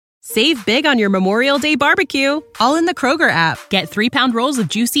Save big on your Memorial Day barbecue, all in the Kroger app. Get 3-pound rolls of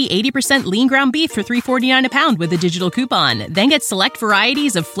juicy 80% lean ground beef for $3.49 a pound with a digital coupon. Then get select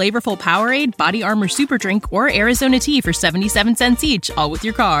varieties of flavorful Powerade, Body Armor Super Drink, or Arizona tea for 77 cents each, all with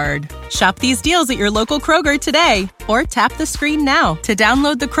your card. Shop these deals at your local Kroger today, or tap the screen now to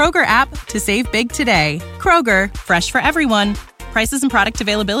download the Kroger app to save big today. Kroger, fresh for everyone. Prices and product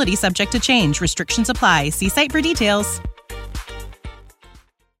availability subject to change. Restrictions apply. See site for details.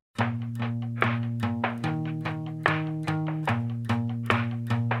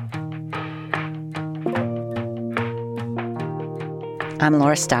 I'm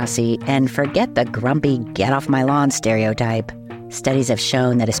Laura Stassi, and forget the grumpy get off my lawn stereotype. Studies have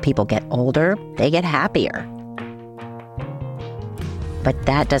shown that as people get older, they get happier. But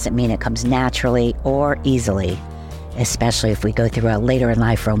that doesn't mean it comes naturally or easily, especially if we go through a later in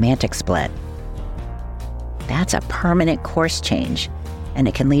life romantic split. That's a permanent course change, and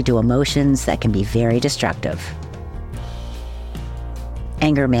it can lead to emotions that can be very destructive.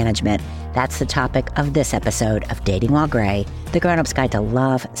 Anger management. That's the topic of this episode of Dating While Gray, the grown-up's guide to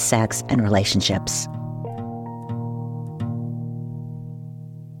love, sex, and relationships.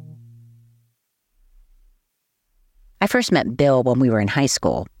 I first met Bill when we were in high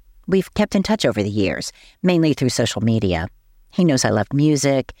school. We've kept in touch over the years, mainly through social media. He knows I love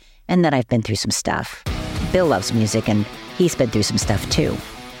music and that I've been through some stuff. Bill loves music, and he's been through some stuff too.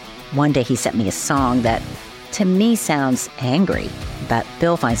 One day he sent me a song that, to me, sounds angry, but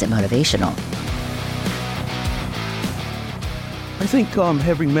Bill finds it motivational. I think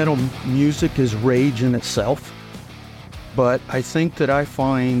heavy metal music is rage in itself, but I think that I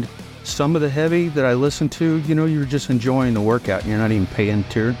find some of the heavy that I listen to, you're just enjoying the workout. You're not even paying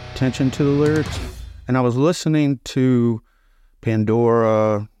attention to the lyrics. And I was listening to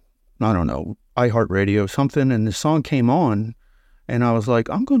Pandora, I don't know, iHeartRadio, something, and the song came on, and I was like,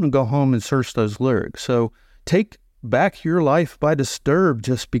 I'm going to go home and search those lyrics. So Take Back Your Life by Disturbed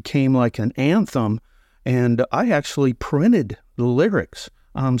just became like an anthem, and I actually printed the lyrics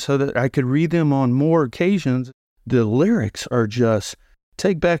so that I could read them on more occasions. The lyrics are just,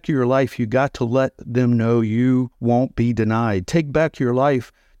 take back your life, you got to let them know you won't be denied. Take back your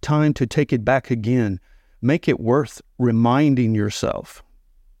life, time to take it back again. Make it worth reminding yourself.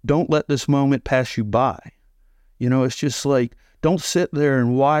 Don't let this moment pass you by. It's just like, don't sit there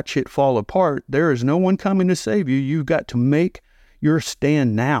and watch it fall apart. There is no one coming to save you. You've got to make your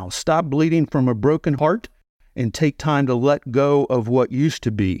stand now. Stop bleeding from a broken heart and take time to let go of what used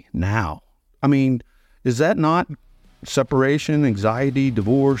to be now. I mean, is that not separation, anxiety,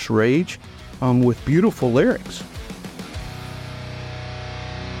 divorce, rage, with beautiful lyrics?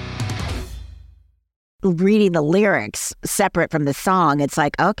 Reading the lyrics separate from the song, it's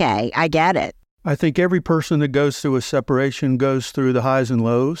like, okay, I get it. I think every person that goes through a separation goes through the highs and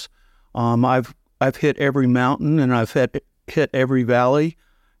lows. I've hit every mountain, and I've hit every valley,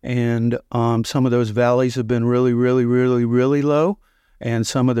 and some of those valleys have been really, really, really, really low, and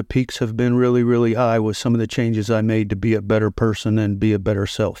some of the peaks have been really, really high with some of the changes I made to be a better person and be a better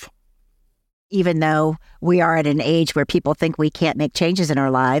self. Even though we are at an age where people think we can't make changes in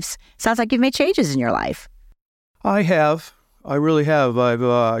our lives, sounds like you've made changes in your life. I have. I really have.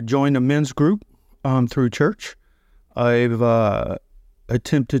 I've joined a men's group through church. I've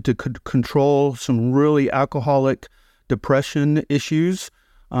attempted to control some really alcoholic depression issues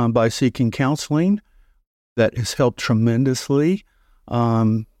by seeking counseling. That has helped tremendously.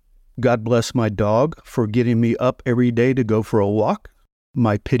 God bless my dog for getting me up every day to go for a walk.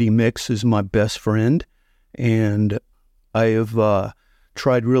 My pity mix is my best friend, and I have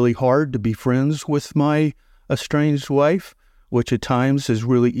tried really hard to be friends with my estranged wife, which at times is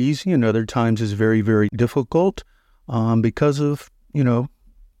really easy and other times is very, very difficult because of,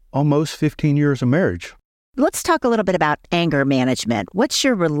 almost 15 years of marriage. Let's talk a little bit about anger management. What's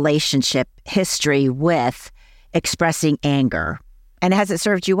your relationship history with expressing anger, and has it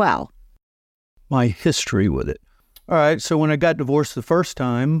served you well? My history with it. All right, so when I got divorced the first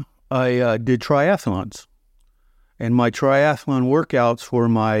time, I did triathlons. And my triathlon workouts were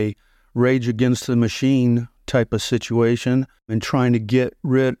my rage against the machine type of situation and trying to get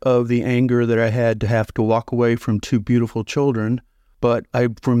rid of the anger that I had to have to walk away from two beautiful children. But I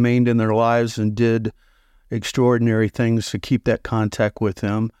remained in their lives and did extraordinary things to keep that contact with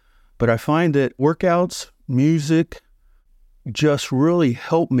them. But I find that workouts, music, just really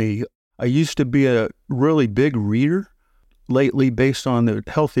help me. I used to be a really big reader. Lately, based on the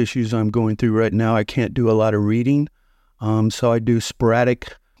health issues I'm going through right now, I can't do a lot of reading. So I do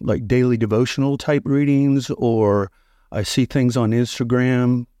sporadic, like daily devotional type readings, or I see things on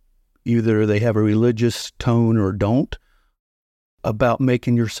Instagram. Either they have a religious tone or don't. about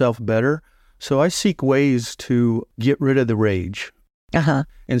making yourself better. So I seek ways to get rid of the rage. Uh-huh.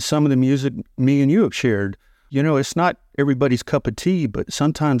 And some of the music me and you have shared, it's not everybody's cup of tea, but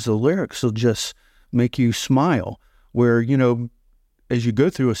sometimes the lyrics will just make you smile. Where, as you go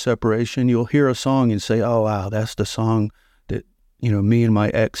through a separation, you'll hear a song and say, oh, wow, that's the song that, me and my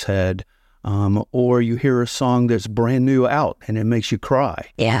ex had. Or you hear a song that's brand new out and it makes you cry.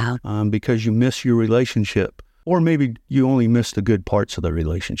 Yeah. Because you miss your relationship. Or maybe you only miss the good parts of the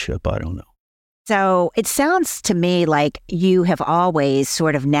relationship. I don't know. So it sounds to me like you have always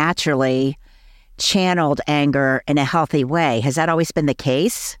sort of naturally channeled anger in a healthy way. Has that always been the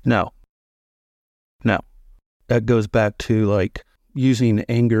case? No. That goes back to like using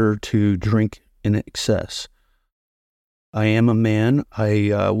anger to drink in excess. I am a man.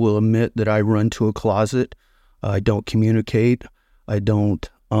 I will admit that I run to a closet. I don't communicate. I don't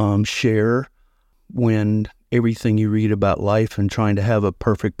share. When everything you read about life and trying to have a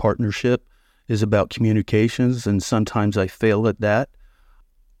perfect partnership is about communications, and sometimes I fail at that.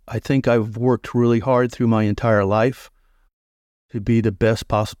 I think I've worked really hard through my entire life to be the best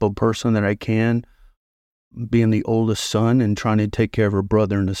possible person that I can, being the oldest son and trying to take care of a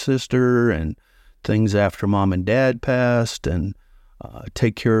brother and a sister and things after mom and dad passed, and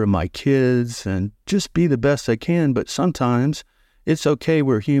take care of my kids and just be the best I can. But sometimes it's okay.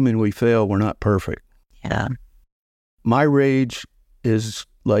 We're human. We fail. We're not perfect. Yeah. My rage is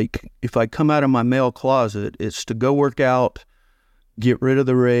like, if I come out of my male closet, it's to go work out, get rid of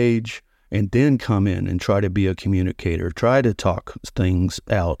the rage, and then come in and try to be a communicator, try to talk things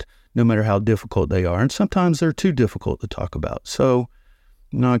out, no matter how difficult they are. And sometimes they're too difficult to talk about. So,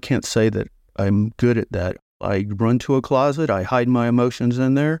 no, I can't say that I'm good at that. I run to a closet, I hide my emotions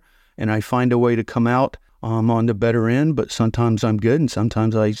in there, and I find a way to come out on the better end, but sometimes I'm good and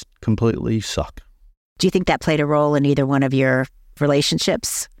sometimes I completely suck. Do you think that played a role in either one of your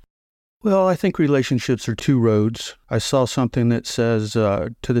relationships? Well, I think relationships are two roads. I saw something that says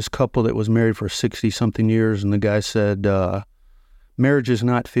to this couple that was married for 60-something years, and the guy said, marriage is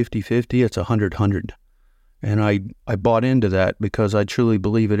not 50-50, it's 100-100. And I bought into that because I truly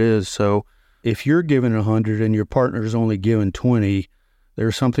believe it is. So if you're giving 100 and your partner's only giving 20,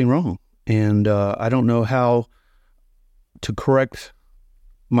 there's something wrong. And I don't know how to correct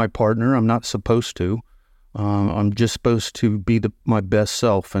my partner. I'm not supposed to. I'm just supposed to be my best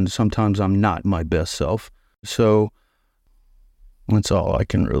self, and sometimes I'm not my best self. So that's all I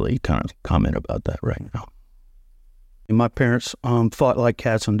can really kind of comment about that right now. And my parents fought like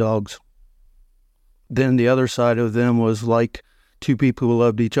cats and dogs. Then the other side of them was like two people who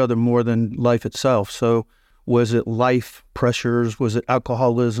loved each other more than life itself. So was it life pressures? Was it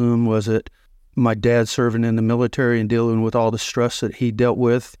alcoholism? Was it my dad serving in the military and dealing with all the stress that he dealt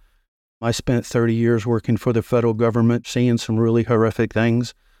with? I spent 30 years working for the federal government, seeing some really horrific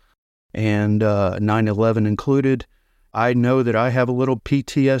things, and 9/11 included. I know that I have a little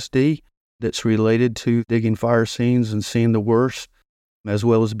PTSD that's related to digging fire scenes and seeing the worst, as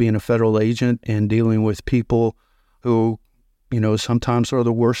well as being a federal agent and dealing with people who, sometimes are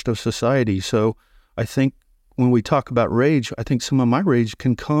the worst of society. So I think when we talk about rage, I think some of my rage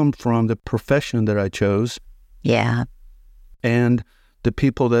can come from the profession that I chose. Yeah. And the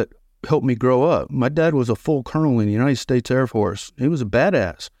people that helped me grow up. My dad was a full colonel in the United States Air Force. He was a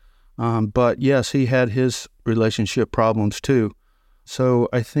badass. But yes, he had his relationship problems too. So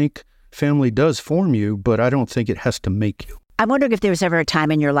I think family does form you, but I don't think it has to make you. I'm wondering if there was ever a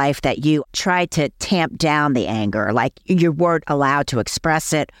time in your life that you tried to tamp down the anger, like you weren't allowed to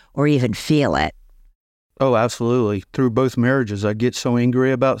express it or even feel it. Oh, absolutely. Through both marriages, I'd get so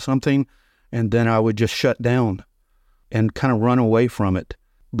angry about something, and then I would just shut down and kind of run away from it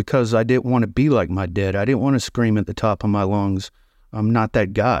because I didn't want to be like my dad. I didn't want to scream at the top of my lungs. I'm not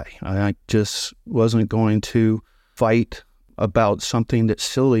that guy. I just wasn't going to fight about something that's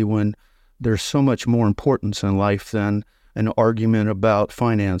silly when there's so much more importance in life than an argument about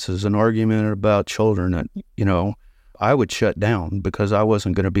finances, an argument about children. I would shut down because I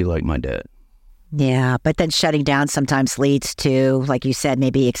wasn't going to be like my dad. Yeah, but then shutting down sometimes leads to, like you said,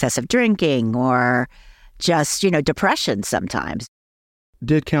 maybe excessive drinking or just, depression sometimes.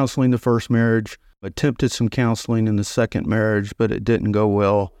 Did counseling the first marriage, attempted some counseling in the second marriage, but it didn't go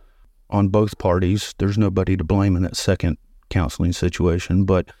well on both parties. There's nobody to blame in that second counseling situation.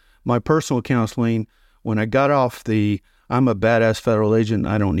 But my personal counseling, when I got off I'm a badass federal agent,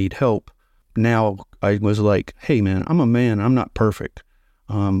 I don't need help. Now I was like, hey man, I'm a man, I'm not perfect.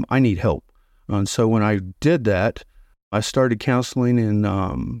 I need help. And so when I did that, I started counseling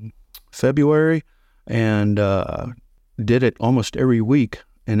in February and did it almost every week.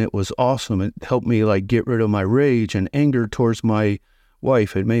 and it was awesome. It helped me like get rid of my rage and anger towards my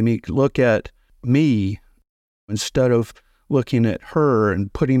wife. It made me look at me instead of looking at her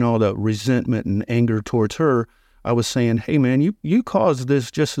and putting all the resentment and anger towards her. I was saying, hey man, you caused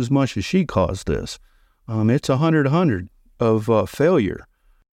this just as much as she caused this. It's 100 of failure.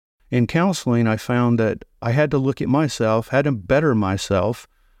 In counseling, I found that I had to look at myself, had to better myself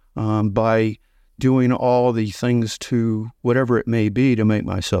by doing all the things to whatever it may be to make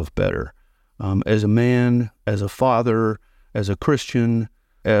myself better. As a man, as a father, as a Christian,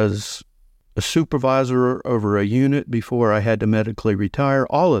 as a supervisor over a unit before I had to medically retire,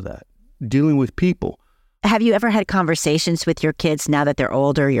 all of that, dealing with people. Have you ever had conversations with your kids now that they're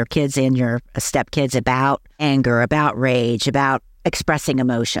older, your kids and your stepkids, about anger, about rage, about expressing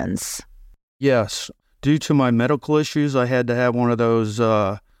emotions? Yes. Due to my medical issues, I had to have one of those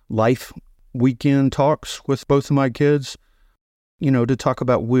life weekend talks with both of my kids, to talk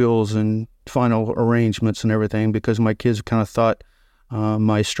about wills and final arrangements and everything, because my kids kind of thought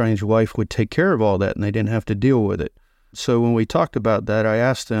my estranged wife would take care of all that and they didn't have to deal with it. So when we talked about that, I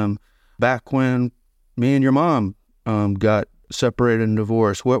asked them, back when me and your mom got separated and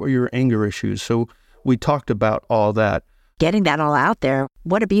divorced, what were your anger issues? So we talked about all that. Getting that all out there,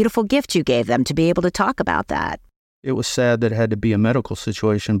 what a beautiful gift you gave them to be able to talk about that. It was sad that it had to be a medical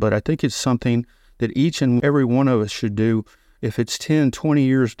situation, but I think it's something that each and every one of us should do. If it's 10, 20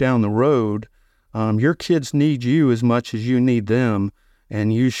 years down the road, your kids need you as much as you need them,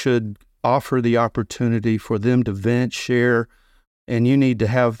 and you should offer the opportunity for them to vent, share, and you need to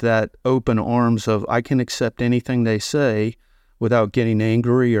have that open arms of, I can accept anything they say without getting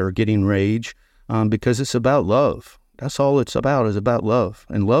angry or getting rage, because it's about love. That's all it's about, is about love,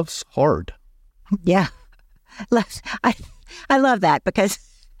 and love's hard. Yeah. I love that, because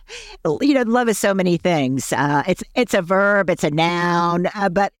love is so many things. It's a verb, it's a noun,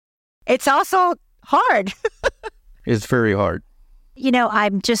 but it's also hard. It's very hard.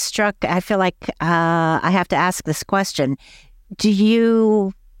 I'm just struck. I feel like I have to ask this question. Do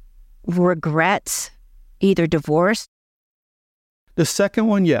you regret either divorce? The second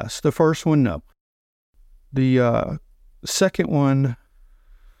one, yes. The first one, no. The second one,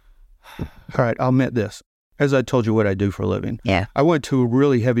 all right, I'll admit this. As I told you what I do for a living. Yeah. I went to a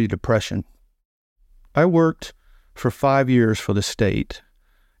really heavy depression. I worked for 5 years for the state.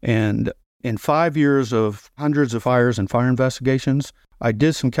 And in 5 years of hundreds of fires and fire investigations, I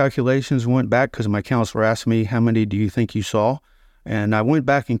did some calculations, went back because my counselor asked me, how many do you think you saw? And I went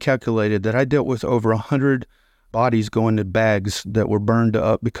back and calculated that I dealt with over 100 bodies going to bags that were burned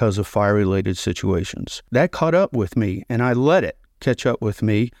up because of fire-related situations. That caught up with me, and I let it catch up with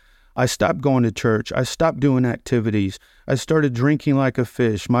me. I stopped going to church. I stopped doing activities. I started drinking like a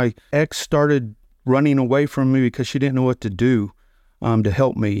fish. My ex started running away from me because she didn't know what to do to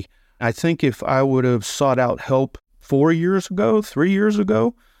help me. I think if I would have sought out help 3 years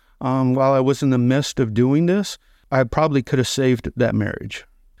ago, while I was in the midst of doing this, I probably could have saved that marriage.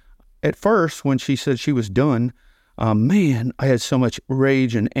 At first, when she said she was done, I had so much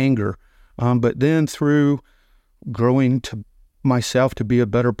rage and anger. But then through growing to myself to be a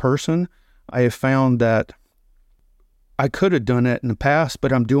better person, I have found that I could have done it in the past,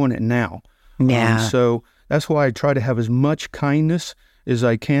 but I'm doing it now. Yeah. So that's why I try to have as much kindness as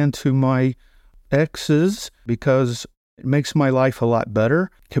I can to my exes, because it makes my life a lot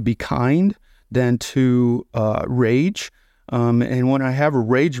better to be kind than to rage. And when I have a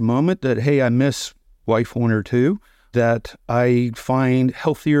rage moment that, hey, I miss wife one or two, that I find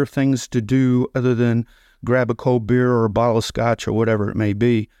healthier things to do other than grab a cold beer or a bottle of scotch or whatever it may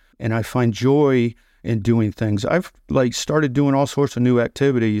be. And I find joy in doing things. I've started doing all sorts of new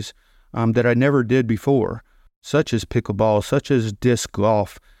activities that I never did before, such as pickleball, such as disc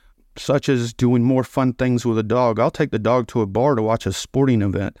golf, such as doing more fun things with a dog. I'll take the dog to a bar to watch a sporting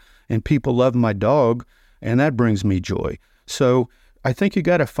event, and people love my dog, and that brings me joy. So I think you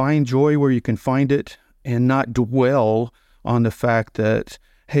got to find joy where you can find it and not dwell on the fact that,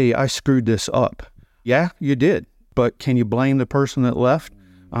 hey, I screwed this up. Yeah, you did. But can you blame the person that left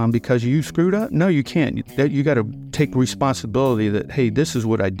because you screwed up? No, you can't. You got to take responsibility that, hey, this is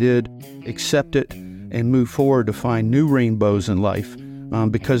what I did, accept it, and move forward to find new rainbows in life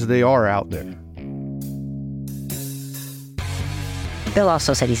because they are out there. Bill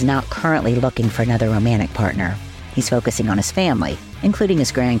also said he's not currently looking for another romantic partner. He's focusing on his family, including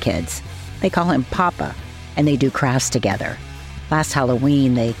his grandkids. They call him Papa, and they do crafts together. Last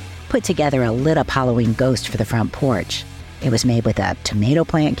Halloween, they put together a lit-up Halloween ghost for the front porch. It was made with a tomato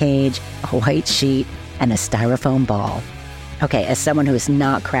plant cage, a white sheet, and a styrofoam ball. Okay, as someone who is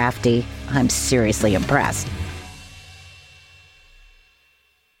not crafty, I'm seriously impressed.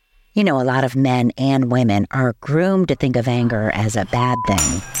 You know, a lot of men and women are groomed to think of anger as a bad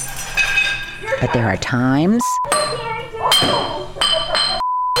thing. But there are times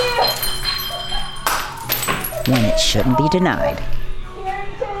when it shouldn't be denied.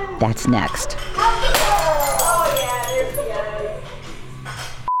 That's next.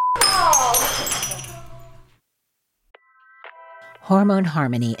 Hormone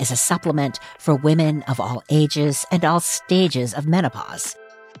Harmony is a supplement for women of all ages and all stages of menopause.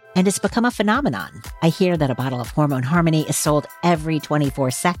 And it's become a phenomenon. I hear that a bottle of Hormone Harmony is sold every 24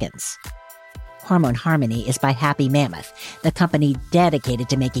 seconds. Hormone Harmony is by Happy Mammoth, the company dedicated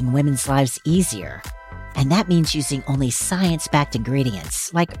to making women's lives easier. And that means using only science-backed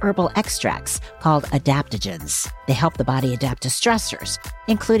ingredients like herbal extracts called adaptogens. They help the body adapt to stressors,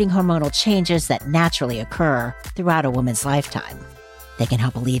 including hormonal changes that naturally occur throughout a woman's lifetime. They can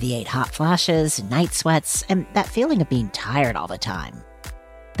help alleviate hot flashes, night sweats, and that feeling of being tired all the time.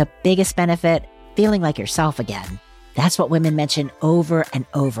 The biggest benefit, feeling like yourself again. That's what women mention over and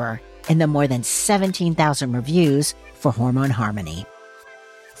over in the more than 17,000 reviews for Hormone Harmony.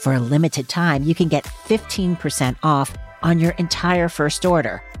 For a limited time, you can get 15% off on your entire first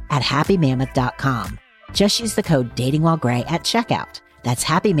order at happymammoth.com. Just use the code DatingWhileGray at checkout. That's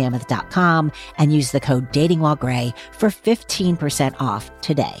happymammoth.com and use the code DatingWhileGray for 15% off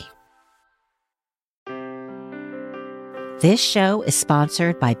today. This show is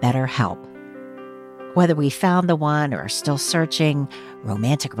sponsored by BetterHelp. Whether we found the one or are still searching,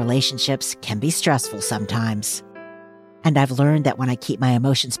 romantic relationships can be stressful sometimes. And I've learned that when I keep my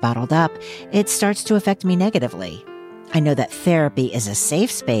emotions bottled up, it starts to affect me negatively. I know that therapy is a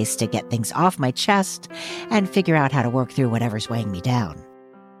safe space to get things off my chest and figure out how to work through whatever's weighing me down.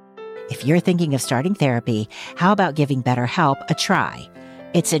 If you're thinking of starting therapy, how about giving BetterHelp a try?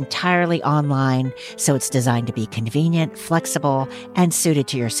 It's entirely online, so it's designed to be convenient, flexible, and suited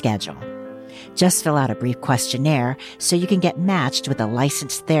to your schedule. Just fill out a brief questionnaire so you can get matched with a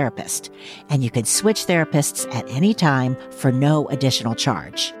licensed therapist, and you can switch therapists at any time for no additional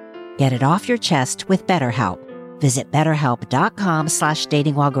charge. Get it off your chest with BetterHelp. Visit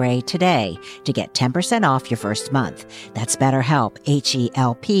BetterHelp.com/DatingWhileGray today to get 10% off your first month. That's BetterHelp,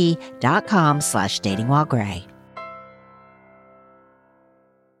 HELP.com/DatingWhileGray.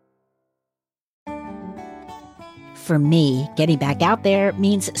 For me, getting back out there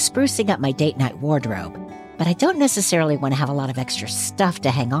means sprucing up my date night wardrobe, but I don't necessarily want to have a lot of extra stuff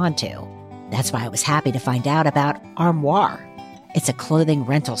to hang on to. That's why I was happy to find out about Armoire. It's a clothing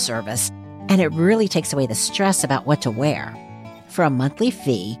rental service, and it really takes away the stress about what to wear. For a monthly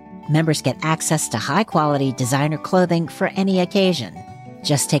fee, members get access to high-quality designer clothing for any occasion.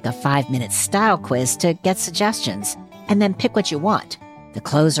 Just take a 5-minute style quiz to get suggestions, and then pick what you want. The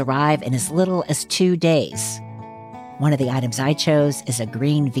clothes arrive in as little as 2 days. One of the items I chose is a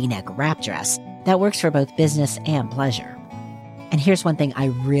green V-neck wrap dress that works for both business and pleasure. And here's one thing I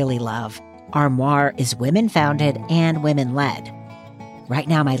really love. Armoire is women-founded and women-led. Right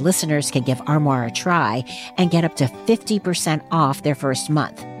now, my listeners can give Armoire a try and get up to 50% off their first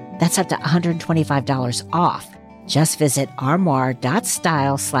month. That's up to $125 off. Just visit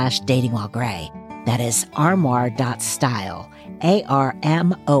armoire.style/datingwhilegray. That is armoire.style.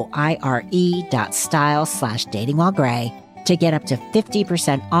 ARMOIRE.style/datingwhilegray to get up to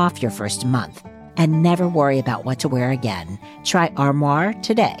 50% off your first month and never worry about what to wear again. Try Armoire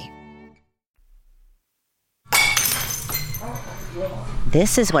today.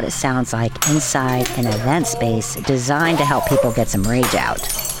 This is what it sounds like inside an event space designed to help people get some rage out.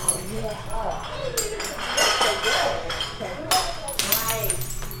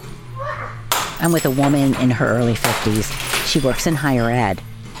 I'm with a woman in her early 50s. She works in higher ed.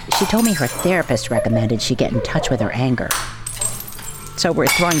 She told me her therapist recommended she get in touch with her anger. So we're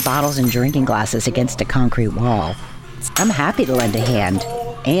throwing bottles and drinking glasses against a concrete wall. I'm happy to lend a hand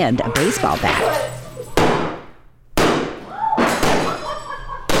and a baseball bat.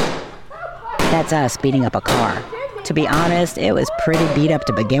 That's us beating up a car. To be honest, it was pretty beat up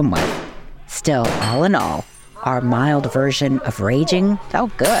to begin with. Still, all in all, our mild version of raging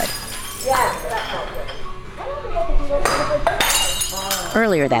felt good.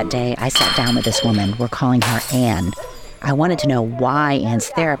 Earlier that day, I sat down with this woman. We're calling her Anne. I wanted to know why Anne's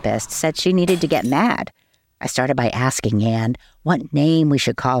therapist said she needed to get mad. I started by asking Anne what name we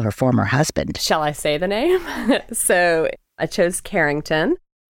should call her former husband. Shall I say the name? So I chose Carrington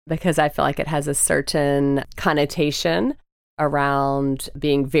because I feel like it has a certain connotation around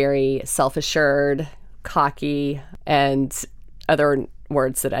being very self-assured, cocky, and other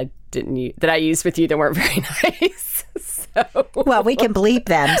words that I didn't use, that I used with you that weren't very nice. So, well, we can bleep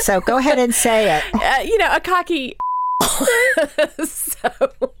them, so go ahead and say it. A cocky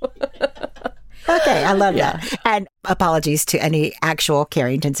Okay, I love that. And apologies to any actual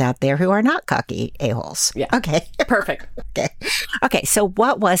Carringtons out there who are not cocky a-holes. Yeah. Okay. Perfect. Okay, so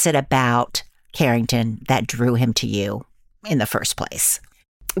what was it about Carrington that drew him to you in the first place?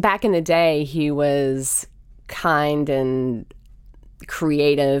 Back in the day, he was kind and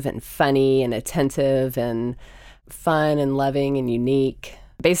creative and funny and attentive and fun and loving and unique.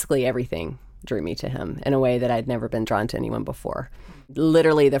 Basically everything drew me to him in a way that I'd never been drawn to anyone before.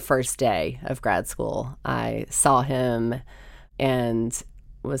 Literally the first day of grad school, I saw him and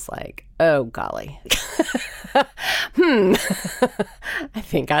was like, oh, golly. I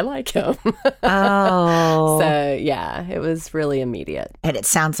think I like him. Oh. So, yeah, it was really immediate. And it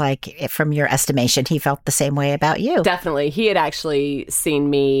sounds like, from your estimation, he felt the same way about you. Definitely. He had actually seen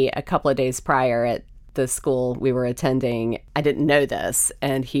me a couple of days prior at the school we were attending. I didn't know this,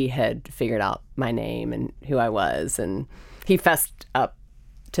 and he had figured out my name and who I was, and he fessed up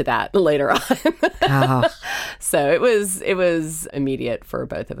to that later on. Oh. So it was immediate for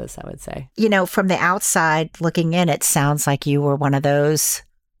both of us, I would say. You know, from the outside looking in, it sounds like you were one of those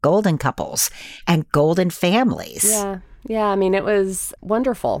golden couples and golden families. Yeah. I mean, it was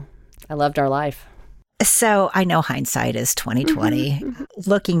wonderful. I loved our life. So I know hindsight is 2020.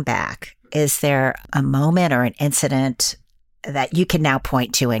 Looking back, is there a moment or an incident that you can now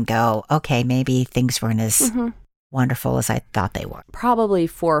point to and go, okay, maybe things weren't as wonderful as I thought they were? Probably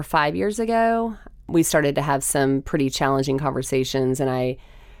 4 or 5 years ago, we started to have some pretty challenging conversations, and I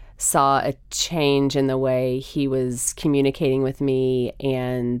saw a change in the way he was communicating with me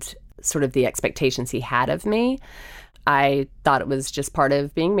and sort of the expectations he had of me. I thought it was just part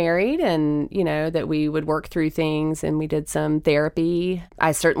of being married and, you know, that we would work through things, and we did some therapy.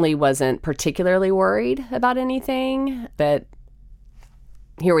 I certainly wasn't particularly worried about anything, but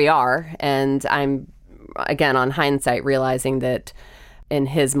here we are. And I'm, again, on hindsight, realizing that in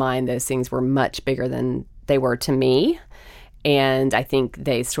his mind, those things were much bigger than they were to me. And I think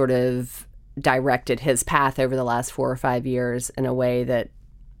they sort of directed his path over the last 4 or 5 years in a way that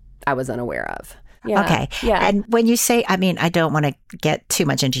I was unaware of. Yeah. Okay. Yeah. And when you say, I mean, I don't want to get too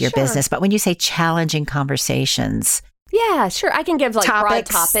much into your business, but when you say challenging conversations. Yeah, sure. I can give like broad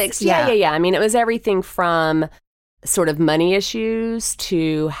topics. Yeah. I mean, it was everything from sort of money issues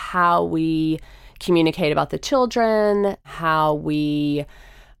to how we communicate about the children, how we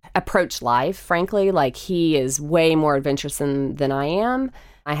approach life, frankly. Like, he is way more adventuresome than I am.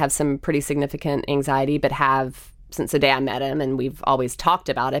 I have some pretty significant anxiety, but have since the day I met him, and we've always talked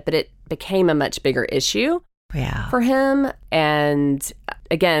about it, but it became a much bigger issue for him. And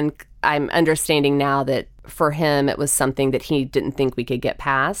again, I'm understanding now that for him, it was something that he didn't think we could get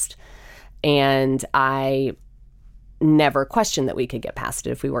past. And I never questioned that we could get past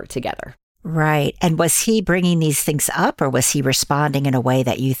it if we worked together. Right. And was he bringing these things up, or was he responding in a way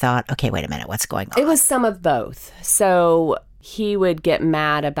that you thought, okay, wait a minute, what's going on? It was some of both. So he would get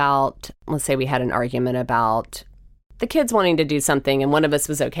mad about, let's say we had an argument about the kids wanting to do something, and one of us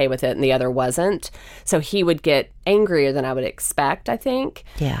was okay with it and the other wasn't. So he would get angrier than I would expect, I think,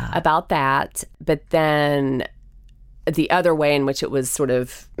 about that. But then the other way in which it was sort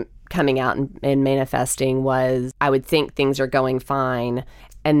of coming out and manifesting was I would think things are going fine,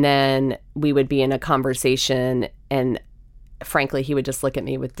 and then we would be in a conversation, and frankly, he would just look at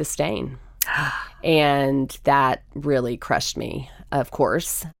me with disdain. And that really crushed me, of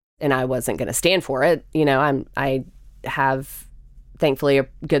course. And I wasn't going to stand for it. You know, I have, thankfully, a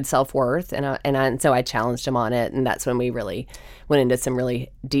good self-worth. And so I challenged him on it. And that's when we really went into some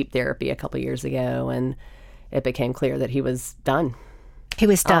really deep therapy a couple of years ago. And it became clear that he was done. He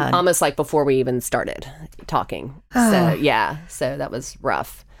was done. Almost like before we even started talking. So that was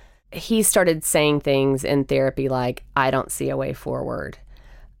rough. He started saying things in therapy like, I don't see a way forward.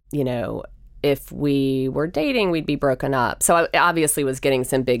 You know, if we were dating, we'd be broken up. So I obviously was getting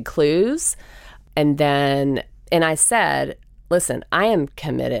some big clues. And I said, listen, I am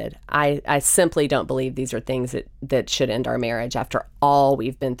committed. I simply don't believe these are things that should end our marriage after all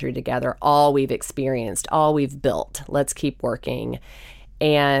we've been through together, all we've experienced, all we've built. Let's keep working.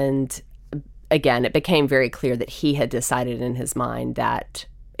 And again, it became very clear that he had decided in his mind that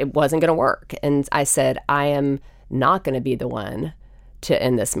it wasn't going to work. And I said, I am not going to be the one to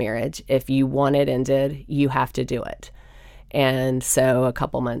end this marriage. If you want it ended, you have to do it. And so a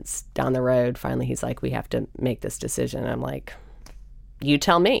couple months down the road, finally he's like, we have to make this decision. I'm like, you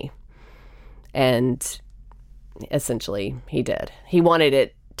tell me. And essentially he did. He wanted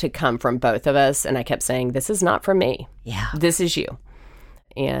it to come from both of us. And I kept saying, this is not from me. Yeah. This is you.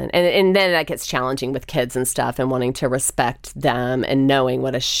 And then that gets challenging with kids and stuff and wanting to respect them and knowing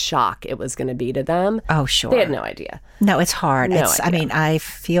what a shock it was going to be to them. Oh, sure. They had no idea. No, it's hard. No I mean, I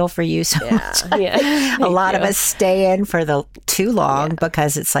feel for you so much. Yeah. A lot of us stay in for too long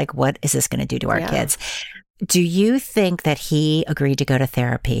because it's like, what is this going to do to our kids? Do you think that he agreed to go to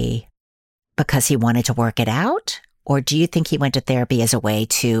therapy because he wanted to work it out? Or do you think he went to therapy as a way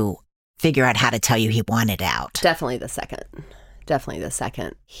to figure out how to tell you he wanted out? Definitely the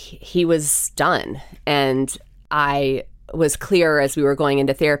second. He was done. And I was clear as we were going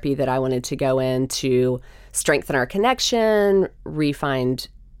into therapy that I wanted to go in to strengthen our connection, refine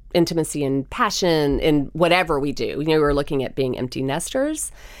intimacy and passion in whatever we do. We were looking at being empty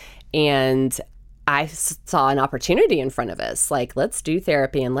nesters. And I saw an opportunity in front of us. Like, let's do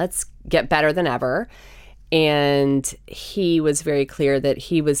therapy and let's get better than ever. And he was very clear that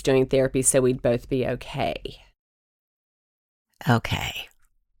he was doing therapy so we'd both be okay. Okay.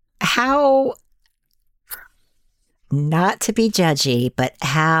 How, not to be judgy, but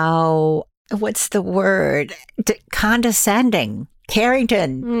how, what's the word? Condescending.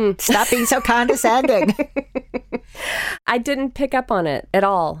 Carrington, stop being so condescending. I didn't pick up on it at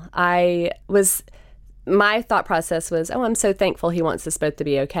all. My thought process was, I'm so thankful he wants us both to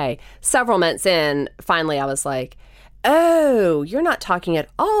be okay. Several months in, finally I was like, oh, you're not talking at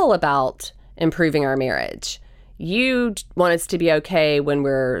all about improving our marriage. You want us to be okay when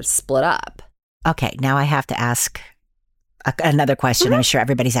we're split up. Okay, now I have to ask another question. Mm-hmm. I'm sure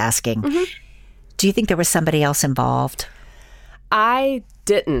everybody's asking. Mm-hmm. Do you think there was somebody else involved? I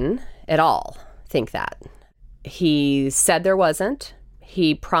didn't at all think that. He said there wasn't.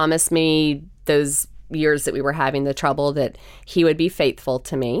 He promised me those years that we were having the trouble that he would be faithful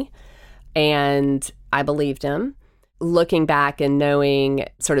to me. And I believed him. Looking back and knowing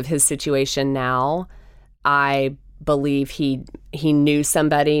sort of his situation now, I believe he knew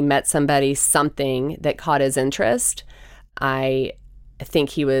somebody, met somebody, something that caught his interest. I think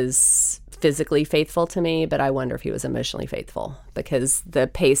he was physically faithful to me, but I wonder if he was emotionally faithful, because the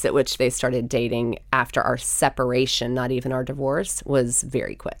pace at which they started dating after our separation, not even our divorce, was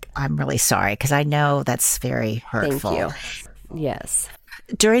very quick. I'm really sorry, because I know that's very hurtful. Thank you. Yes.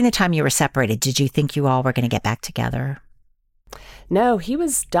 During the time you were separated, did you think you all were going to get back together? No, he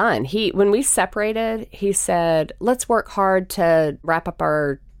was done. When we separated, he said, let's work hard to wrap up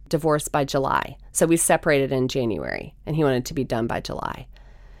our divorce by July. So we separated in January, and he wanted to be done by July.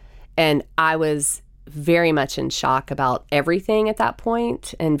 And I was very much in shock about everything at that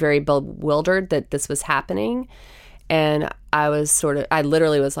point and very bewildered that this was happening. And I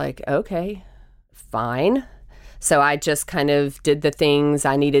literally was like, okay, fine. So I just kind of did the things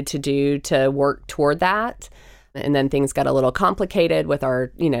I needed to do to work toward that. And then things got a little complicated with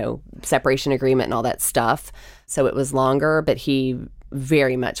our, separation agreement and all that stuff. So it was longer, but he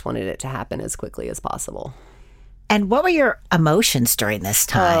very much wanted it to happen as quickly as possible. And what were your emotions during this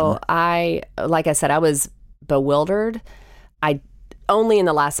time? Like I said, I was bewildered. I only in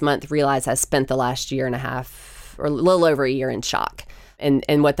the last month realized I spent the last year and a half or a little over a year in shock.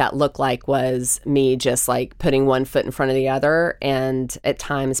 And what that looked like was me just like putting one foot in front of the other and at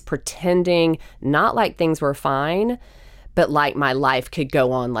times pretending not like things were fine, but like my life could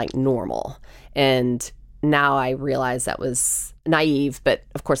go on like normal. And now I realize that was naive, but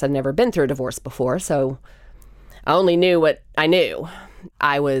of course I've never been through a divorce before, so I only knew what I knew.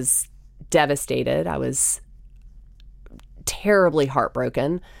 I was devastated. I was terribly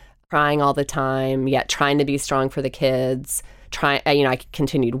heartbroken, crying all the time, yet trying to be strong for the kids. I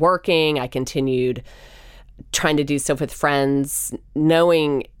continued working. I continued trying to do stuff with friends,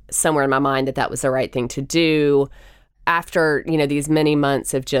 knowing somewhere in my mind that was the right thing to do. After, these many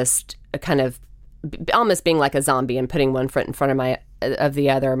months of just kind of almost being like a zombie and putting one foot in front of the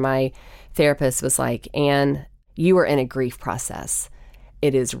other, my therapist was like, Anne, you are in a grief process.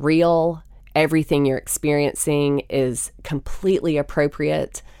 It is real. Everything you're experiencing is completely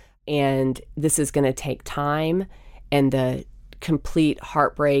appropriate. And this is going to take time. And the complete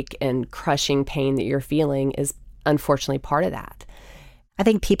heartbreak and crushing pain that you're feeling is unfortunately part of that. I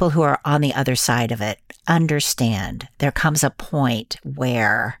think people who are on the other side of it understand there comes a point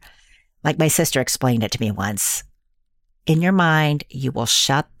where, like my sister explained it to me once, in your mind, you will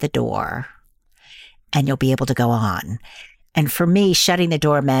shut the door and you'll be able to go on. And for me, shutting the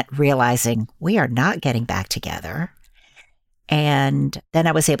door meant realizing we are not getting back together. And then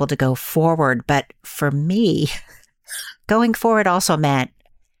I was able to go forward. But for me, going forward also meant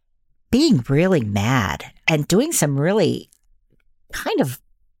being really mad and doing some really kind of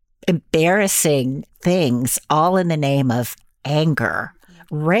embarrassing things, all in the name of anger,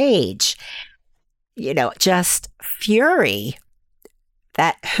 rage, just fury,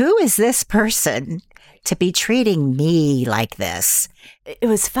 that who is this person to be treating me like this? It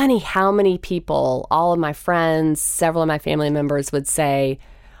was funny how many people, all of my friends, several of my family members would say,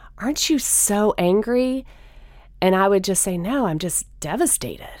 aren't you so angry? And I would just say, no, I'm just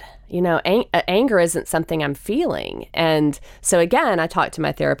devastated. You know, anger isn't something I'm feeling. And so again, I talked to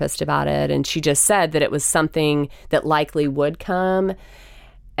my therapist about it, and she just said that it was something that likely would come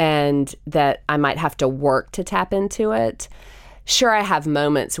and that I might have to work to tap into it. Sure, I have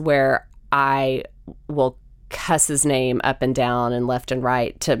moments where I will cuss his name up and down and left and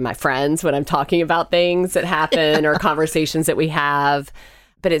right to my friends when I'm talking about things that happen or conversations that we have,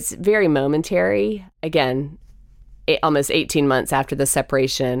 but it's very momentary. Again, almost 18 months after the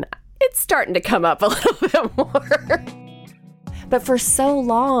separation, it's starting to come up a little bit more. But for so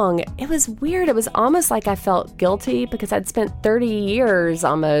long, it was weird. It was almost like I felt guilty because I'd spent 30 years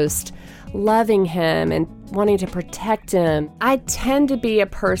almost loving him and wanting to protect him. I tend to be a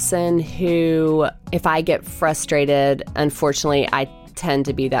person who, if I get frustrated, unfortunately, I tend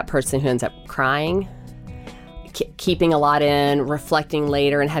to be that person who ends up crying, keeping a lot in, reflecting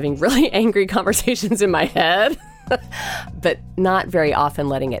later, and having really angry conversations in my head. But not very often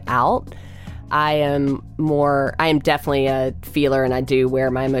letting it out. I am definitely a feeler, and I do wear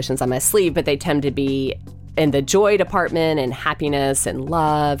my emotions on my sleeve, but they tend to be in the joy department and happiness and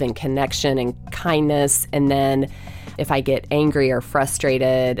love and connection and kindness. And then if I get angry or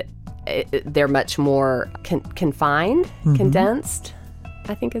frustrated, they're much more confined, condensed,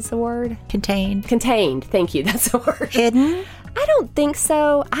 I think is the word. Contained. Thank you. That's the word. Hidden? I don't think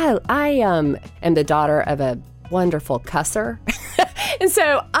so. I am the daughter of a wonderful cusser. And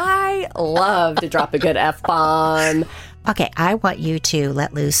so I love to drop a good F-bomb. Okay, I want you to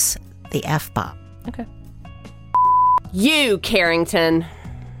let loose the F-bomb. Okay. You, Carrington.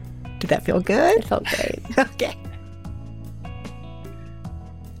 Did that feel good? It felt great. Okay.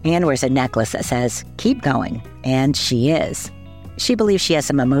 Anne wears a necklace that says, keep going. And she is. She believes she has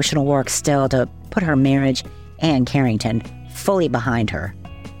some emotional work still to put her marriage and Carrington fully behind her.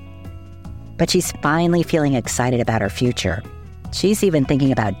 But she's finally feeling excited about her future. She's even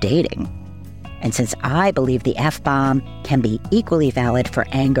thinking about dating. And since I believe the F-bomb can be equally valid for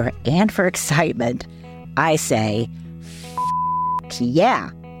anger and for excitement, I say, yeah.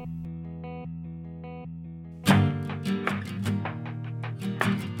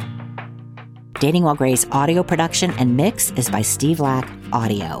 Dating While Gray's audio production and mix is by Steve Lack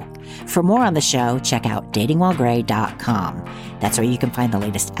Audio. For more on the show, check out datingwhilegray.com. That's where you can find the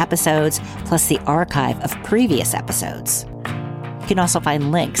latest episodes, plus the archive of previous episodes. You can also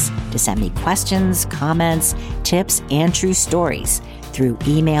find links to send me questions, comments, tips, and true stories through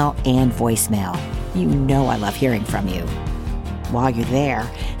email and voicemail. You know I love hearing from you. While you're there,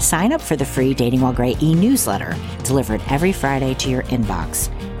 sign up for the free Dating While Gray e-newsletter delivered every Friday to your inbox.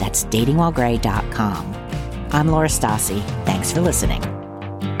 That's datingwhilegray.com. I'm Laura Stassi. Thanks for listening.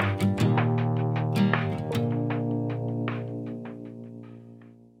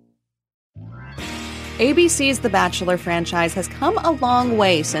 ABC's The Bachelor franchise has come a long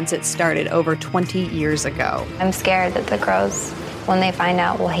way since it started over 20 years ago. I'm scared that the girls, when they find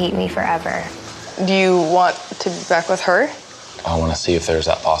out, will hate me forever. Do you want to be back with her? I want to see if there's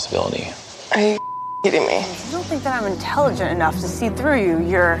that possibility. Are you kidding me? I don't think that I'm intelligent enough to see through you.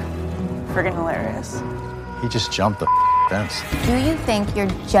 You're friggin' hilarious. He just jumped the fence. Do you think you're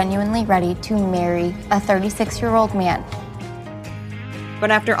genuinely ready to marry a 36-year-old man?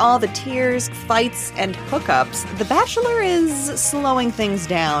 But after all the tears, fights, and hookups, The Bachelor is slowing things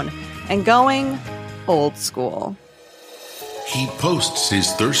down and going old school. He posts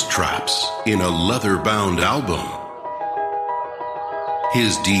his thirst traps in a leather-bound album.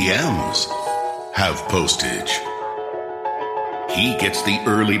 His DMs have postage. He gets the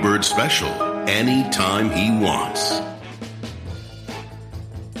early bird special anytime he wants.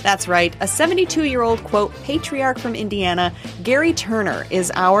 That's right, a 72-year-old, quote, patriarch from Indiana, Gary Turner,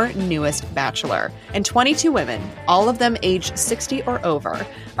 is our newest bachelor. And 22 women, all of them aged 60 or over,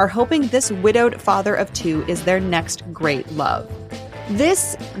 are hoping this widowed father of two is their next great love.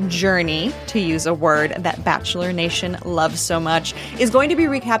 This journey, to use a word that Bachelor Nation loves so much, is going to be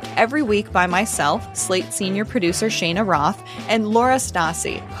recapped every week by myself, Slate senior producer Shayna Roth, and Laura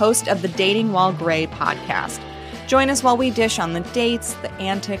Stassi, host of the Dating While Gray podcast. Join us while we dish on the dates, the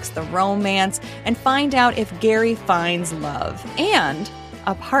antics, the romance, and find out if Gary finds love and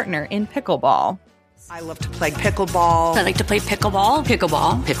a partner in pickleball. I love to play pickleball. I like to play pickleball.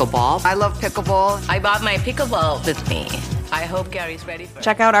 Pickleball. I love pickleball. I brought my pickleball with me. I hope Gary's ready for it.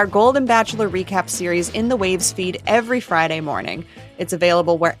 Check out our Golden Bachelor recap series in the Waves feed every Friday morning. It's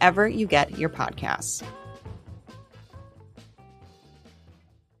available wherever you get your podcasts.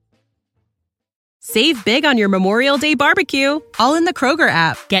 Save big on your Memorial Day barbecue, all in the Kroger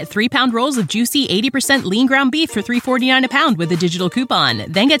app. Get 3-pound rolls of juicy 80% lean ground beef for $3.49 a pound with a digital coupon.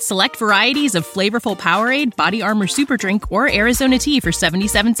 Then get select varieties of flavorful Powerade, Body Armor Super Drink, or Arizona tea for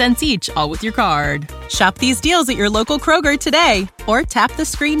 77 cents each, all with your card. Shop these deals at your local Kroger today, or tap the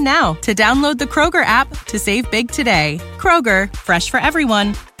screen now to download the Kroger app to save big today. Kroger, fresh for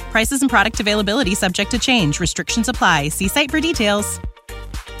everyone. Prices and product availability subject to change. Restrictions apply. See site for details.